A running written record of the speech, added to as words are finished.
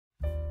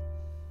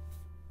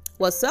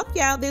What's up,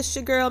 y'all? This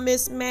your girl,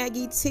 Miss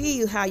Maggie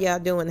T. How y'all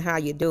doing? How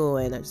you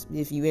doing?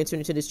 If you enter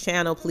into this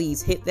channel,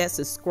 please hit that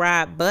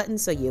subscribe button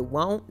so you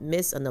won't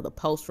miss another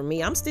post from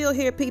me. I'm still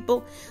here,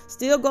 people.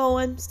 Still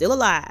going, still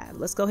alive.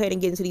 Let's go ahead and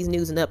get into these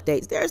news and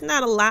updates. There's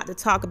not a lot to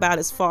talk about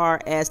as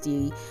far as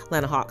the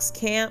Atlanta Hawks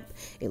camp.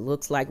 It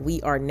looks like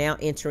we are now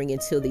entering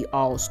into the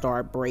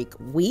All-Star break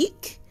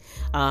week.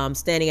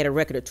 Standing at a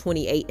record of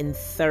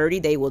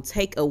 28-30. They will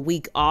take a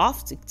week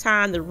off to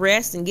time to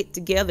rest and get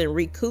together and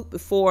recoup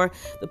before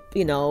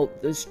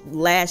the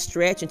last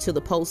stretch until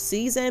the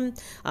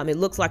postseason. It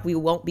looks like we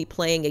won't be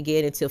playing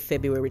again until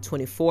February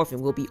 24th,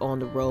 and we'll be on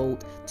the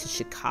road to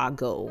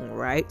Chicago.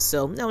 Right,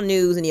 so no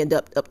news, any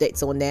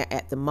updates on that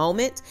at the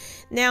moment.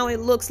 Now it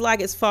looks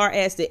like as far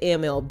as the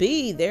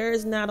MLB,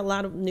 there's not a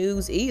lot of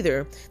news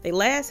either. They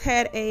last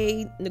had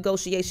a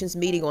negotiations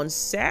meeting on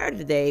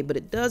Saturday, but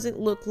it doesn't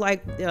look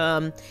like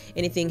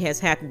anything has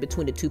happened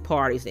between the two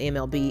parties, the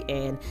MLB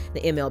and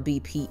the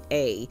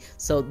MLBPA.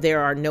 So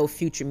there are no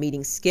future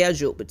meetings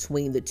scheduled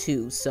between the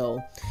two. So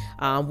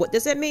what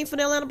does that mean for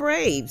the Atlanta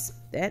Braves?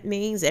 That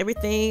means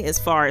everything as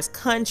far as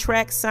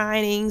contract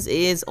signings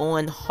is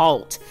on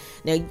halt.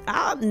 Now,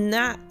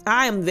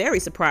 I am very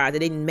surprised they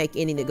didn't make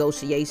any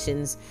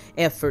negotiations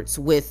efforts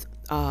with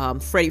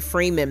Freddie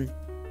Freeman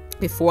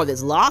before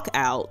this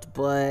lockout,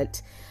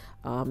 but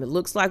it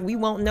looks like we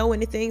won't know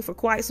anything for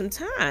quite some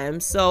time.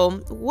 So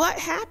what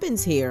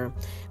happens here?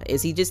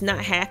 Is he just not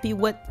happy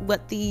with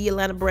what the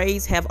Atlanta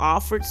Braves have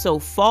offered so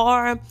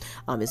far?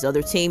 Is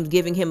other teams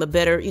giving him a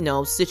better,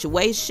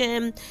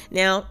 situation?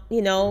 Now,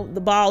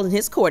 the ball's in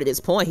his court at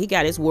this point. He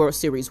got his World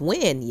Series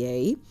win,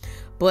 yay.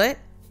 But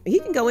he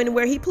can go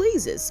anywhere he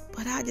pleases.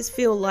 But I just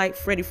feel like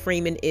Freddie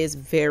Freeman is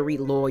very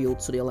loyal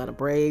to the Atlanta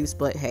Braves.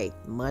 But hey,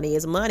 money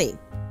is money.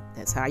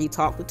 That's how you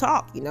talk the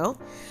talk,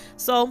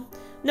 So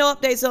no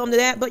updates on to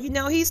that, but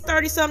he's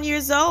 30-some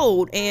years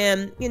old,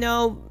 and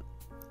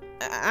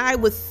I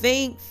would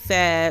think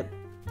that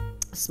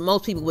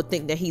most people would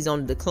think that he's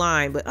on the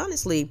decline, but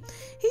honestly,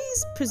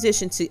 he's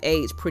positioned to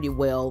age pretty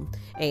well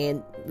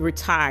and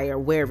retire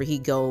wherever he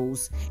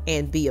goes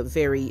and be a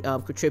very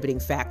contributing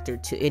factor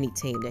to any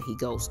team that he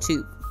goes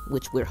to,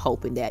 which we're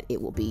hoping that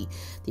it will be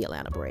the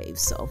Atlanta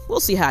Braves. So we'll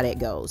see how that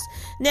goes.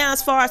 Now,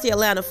 as far as the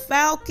Atlanta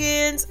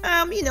Falcons,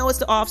 it's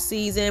the off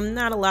season.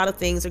 Not a lot of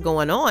things are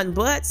going on,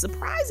 but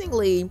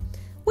surprisingly,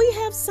 we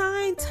have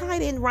signed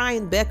tight end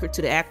Ryan Becker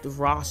to the active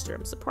roster.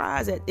 I'm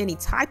surprised at any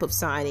type of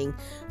signing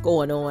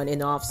going on in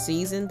the off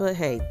season, but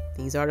hey,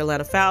 these are the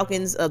Atlanta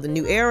Falcons of the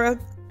new era.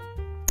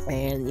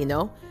 And,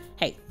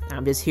 hey,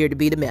 I'm just here to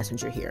be the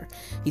messenger here.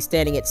 He's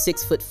standing at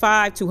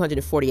 6'5",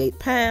 248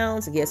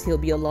 pounds. I guess he'll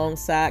be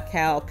alongside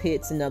Kyle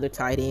Pitts and other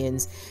tight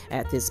ends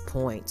at this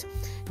point.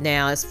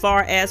 Now, as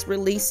far as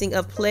releasing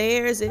of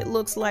players, it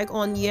looks like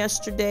on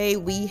yesterday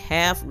we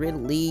have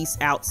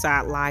released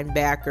outside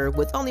linebacker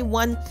with only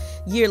 1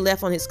 year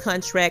left on his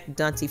contract,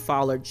 Dante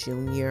Fowler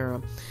Jr.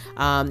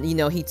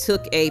 He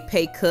took a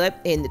pay cut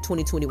in the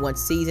 2021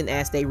 season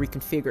as they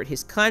reconfigured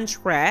his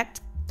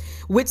contract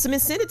with some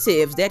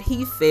incentives that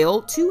he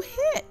failed to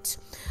hit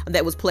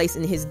that was placed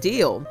in his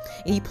deal.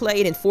 He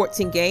played in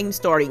 14 games,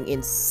 starting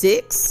in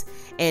 6,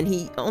 and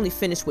he only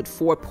finished with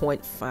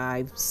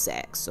 4.5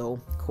 sacks. So,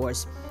 of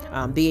course,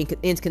 being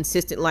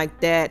inconsistent like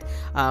that,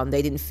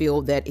 they didn't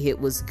feel that it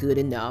was good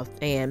enough.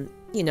 And,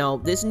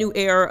 this new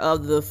era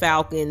of the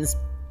Falcons,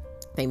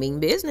 they mean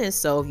business.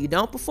 So if you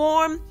don't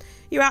perform,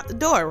 you're out the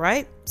door,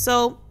 right?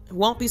 So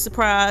won't be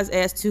surprised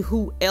as to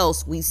who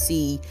else we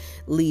see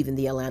leaving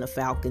the Atlanta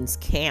Falcons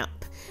camp.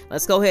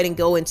 Let's go ahead and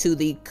go into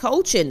the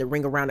coaching, the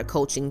ring around the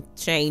coaching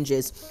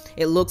changes.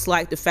 It looks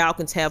like the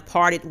Falcons have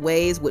parted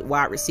ways with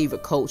wide receiver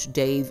coach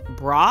Dave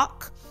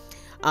Brock.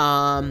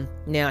 Now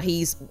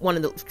he's one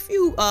of the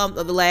few of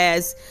the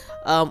lads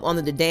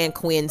under the Dan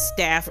Quinn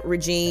staff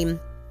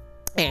regime,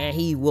 and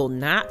he will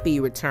not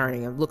be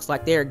returning. It looks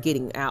like they're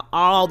getting out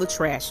all the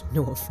trash.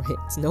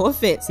 No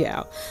offense,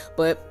 y'all,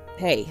 but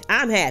hey,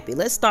 I'm happy.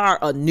 Let's start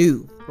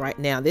anew right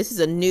now. This is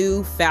a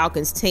new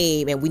Falcons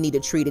team, and we need to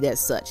treat it as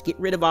such. Get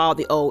rid of all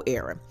the old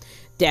era.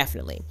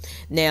 Definitely.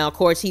 Now, of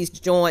course, he's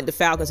joined the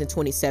Falcons in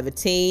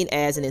 2017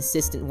 as an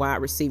assistant wide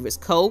receivers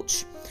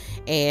coach,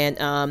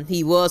 and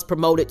he was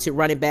promoted to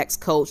running backs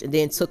coach and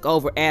then took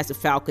over as the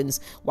Falcons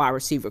wide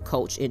receiver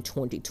coach in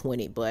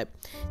 2020. But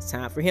it's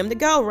time for him to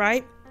go,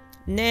 right?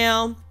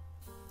 Now,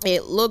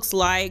 it looks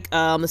like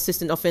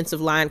assistant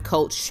offensive line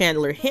coach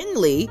Chandler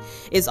Henley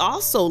is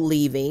also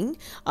leaving.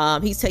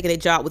 He's taking a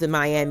job with the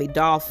Miami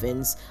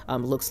Dolphins.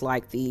 Looks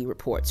like the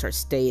reports are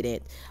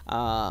stated.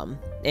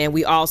 And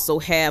we also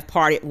have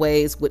parted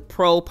ways with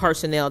pro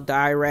personnel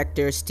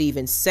director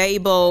Steven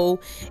Sabo.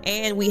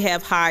 And we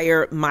have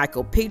hired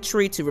Michael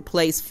Petrie to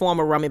replace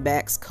former running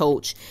backs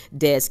coach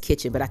Des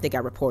Kitchen. But I think I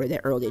reported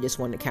that earlier. Just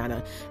wanted to kind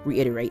of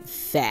reiterate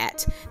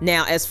that.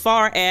 Now, as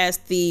far as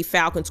the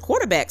Falcons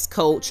quarterbacks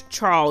coach,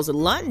 Charles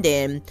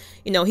London,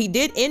 he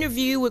did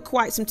interview with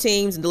quite some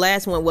teams, and the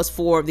last one was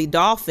for the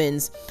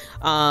Dolphins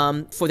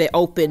for their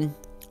open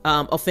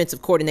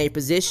offensive coordinator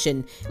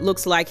position,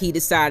 looks like he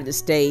decided to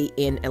stay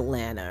in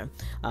Atlanta.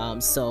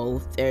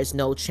 So there's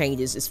no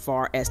changes as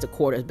far as the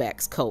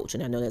quarterback's coach.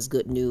 And I know that's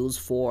good news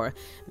for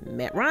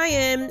Matt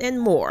Ryan and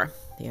more.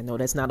 I know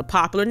that's not a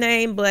popular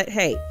name, but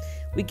hey,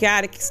 we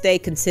got to stay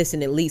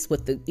consistent, at least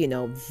with the,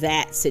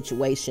 that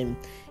situation.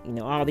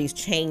 All these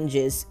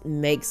changes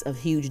makes a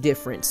huge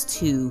difference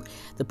to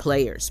the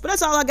players. But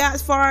that's all I got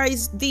as far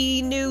as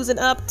the news and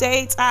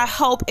updates. I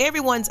hope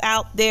everyone's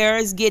out there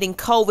is getting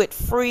COVID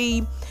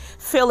free,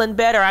 feeling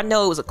better. I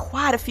know it was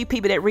quite a few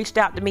people that reached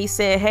out to me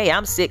saying, hey,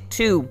 I'm sick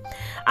too.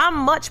 I'm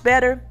much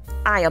better.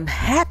 I am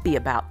happy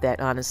about that,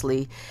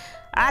 honestly.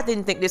 I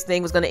didn't think this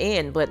thing was going to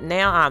end, but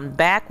now I'm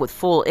back with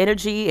full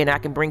energy and I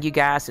can bring you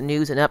guys some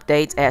news and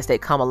updates as they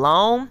come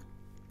along.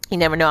 You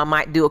never know, I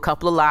might do a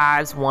couple of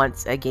lives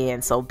once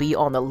again, so be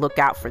on the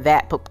lookout for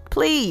that. But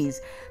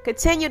please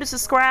continue to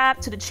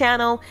subscribe to the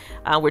channel.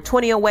 We're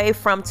 20 away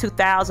from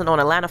 2,000 on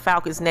Atlanta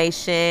Falcons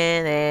Nation,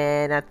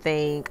 and I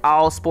think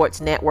All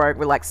Sports Network,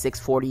 we're like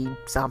 640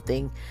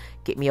 something.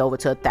 Get me over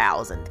to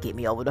 1,000, get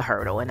me over the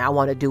hurdle, and I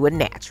want to do it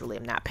naturally.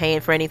 I'm not paying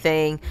for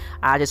anything.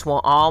 I just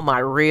want all my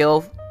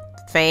real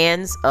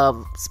fans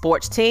of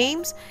sports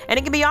teams, and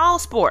it can be all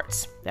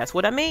sports. That's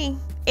what I mean.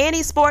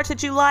 Any sports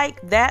that you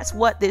like, that's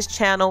what this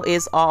channel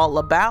is all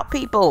about,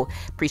 people.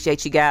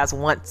 Appreciate you guys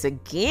once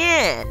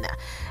again.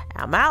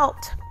 I'm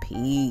out.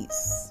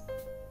 Peace.